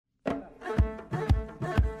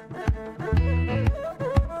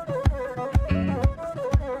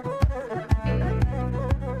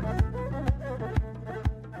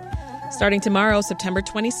Starting tomorrow, September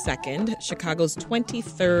 22nd, Chicago's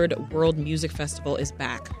 23rd World Music Festival is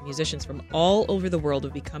back. Musicians from all over the world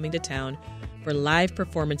will be coming to town for live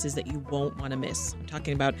performances that you won't want to miss. I'm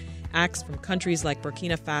talking about acts from countries like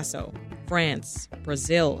Burkina Faso, France,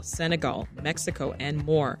 Brazil, Senegal, Mexico, and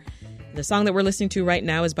more. The song that we're listening to right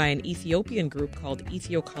now is by an Ethiopian group called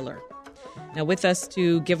Ethiocolor. Now, with us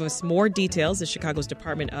to give us more details is Chicago's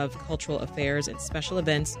Department of Cultural Affairs and Special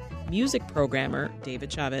Events music programmer,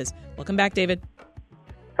 David Chavez. Welcome back, David.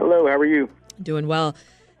 Hello, how are you? Doing well.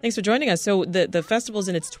 Thanks for joining us. So the festival's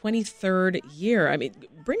in its 23rd year. I mean,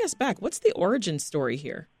 bring us back. What's the origin story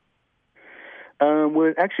here? Well,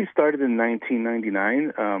 it actually started in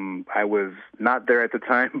 1999. I was not there at the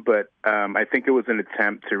time, but I think it was an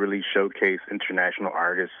attempt to really showcase international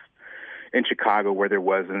artists in Chicago where there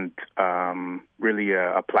wasn't really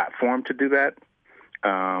a platform to do that,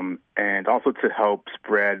 and also to help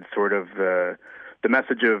spread sort of the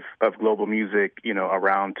message of global music,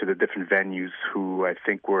 around to the different venues who I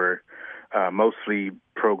think were mostly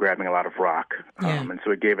programming a lot of rock. And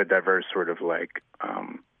so it gave a diverse sort of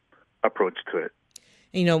approach to it.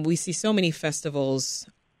 We see so many festivals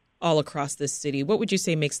all across this city. What would you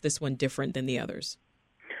say makes this one different than the others?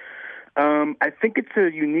 I think it's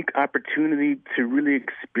a unique opportunity to really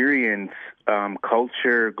experience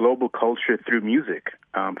global culture through music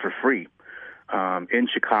for free in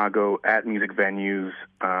Chicago at music venues,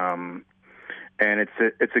 and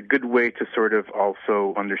it's a good way to sort of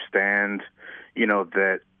also understand,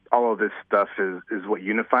 that all of this stuff is what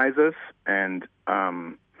unifies us, and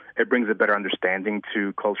it brings a better understanding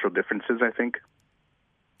to cultural differences, I think.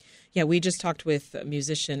 Yeah, we just talked with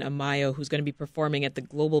musician Amayo, who's going to be performing at the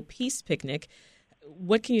Global Peace Picnic.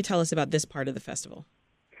 What can you tell us about this part of the festival?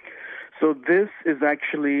 So this is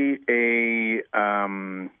actually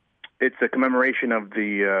it's a commemoration of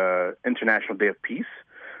the International Day of Peace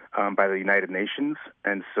by the United Nations,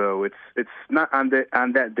 and so it's not on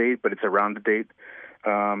that date, but it's around the date.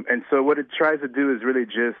 And so what it tries to do is really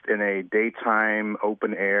just in a daytime,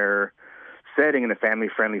 open air setting, in a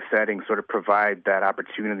family-friendly setting, sort of provide that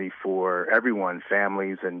opportunity for everyone,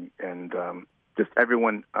 families, and just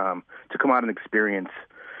everyone to come out and experience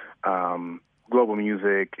global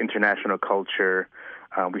music, international culture.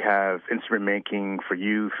 We have instrument making for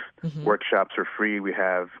youth, workshops for free. We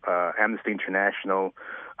have Amnesty International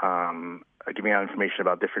giving out information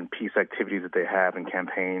about different peace activities that they have and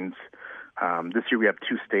campaigns. This year we have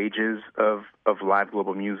 2 stages of live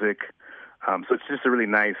global music. So it's just a really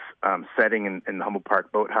nice setting in the Humboldt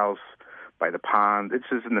Park Boathouse by the pond. It's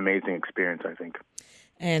just an amazing experience, I think.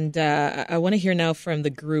 And I want to hear now from the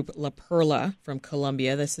group La Perla from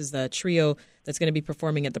Colombia. This is the trio that's going to be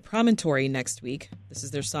performing at the Promontory next week. This is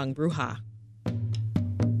their song, Bruja.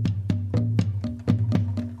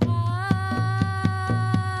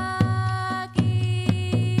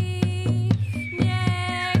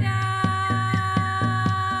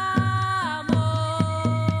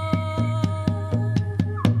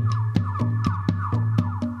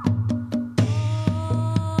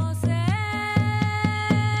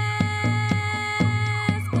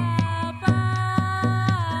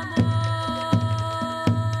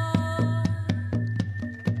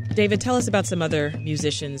 David, tell us about some other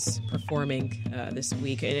musicians performing this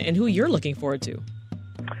week and who you're looking forward to.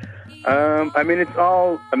 It's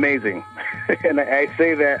all amazing. And I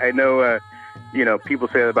say that, I know, people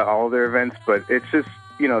say that about all of their events, but it's just,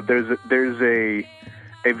 there's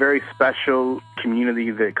a very special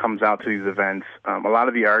community that comes out to these events. A lot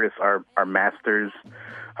of the artists are masters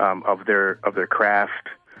of their craft.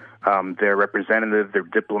 They're representatives, they're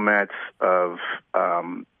diplomats of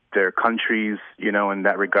their countries, in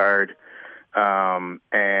that regard.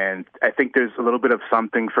 And I think there's a little bit of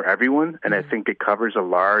something for everyone, and I think it covers a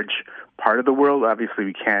large part of the world. Obviously,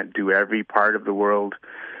 we can't do every part of the world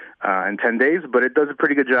in 10 days, but it does a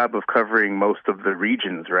pretty good job of covering most of the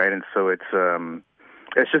regions, right? And so it's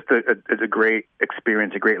just it's a great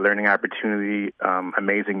experience, a great learning opportunity,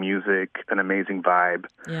 amazing music, an amazing vibe.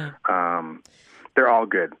 Yeah. They're all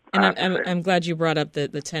good. And I'm glad you brought up the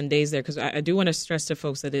 10 days there, because I do want to stress to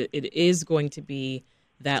folks that it is going to be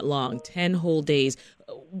that long, 10 whole days.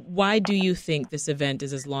 Why do you think this event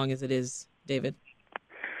is as long as it is, David?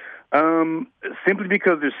 Simply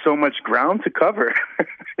because there's so much ground to cover.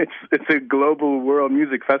 It's a global world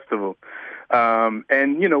music festival. And,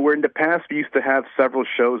 where in the past we used to have several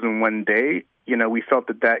shows in one day, we felt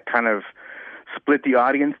that kind of split the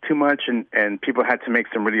audience too much, and people had to make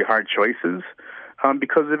some really hard choices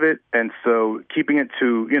because of it. And so keeping it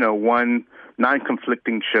to, one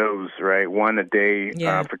non-conflicting shows, right, one a day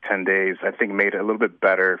for 10 days, I think made it a little bit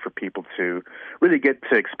better for people to really get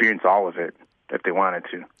to experience all of it if they wanted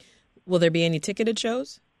to. Will there be any ticketed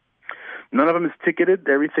shows? None of them is ticketed.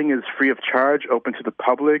 Everything is free of charge, open to the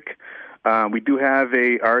public. We do have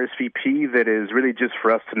a RSVP that is really just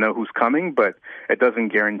for us to know who's coming, but it doesn't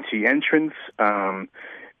guarantee entrance.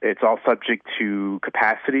 It's all subject to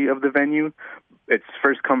capacity of the venue. It's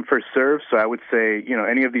first come, first serve. So I would say,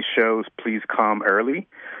 any of these shows, please come early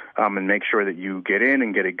and make sure that you get in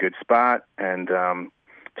and get a good spot, and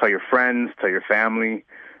tell your friends, tell your family.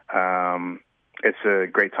 It's a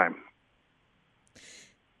great time.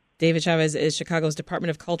 David Chavez is Chicago's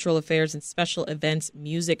Department of Cultural Affairs and Special Events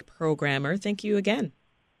music programmer. Thank you again.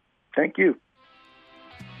 Thank you.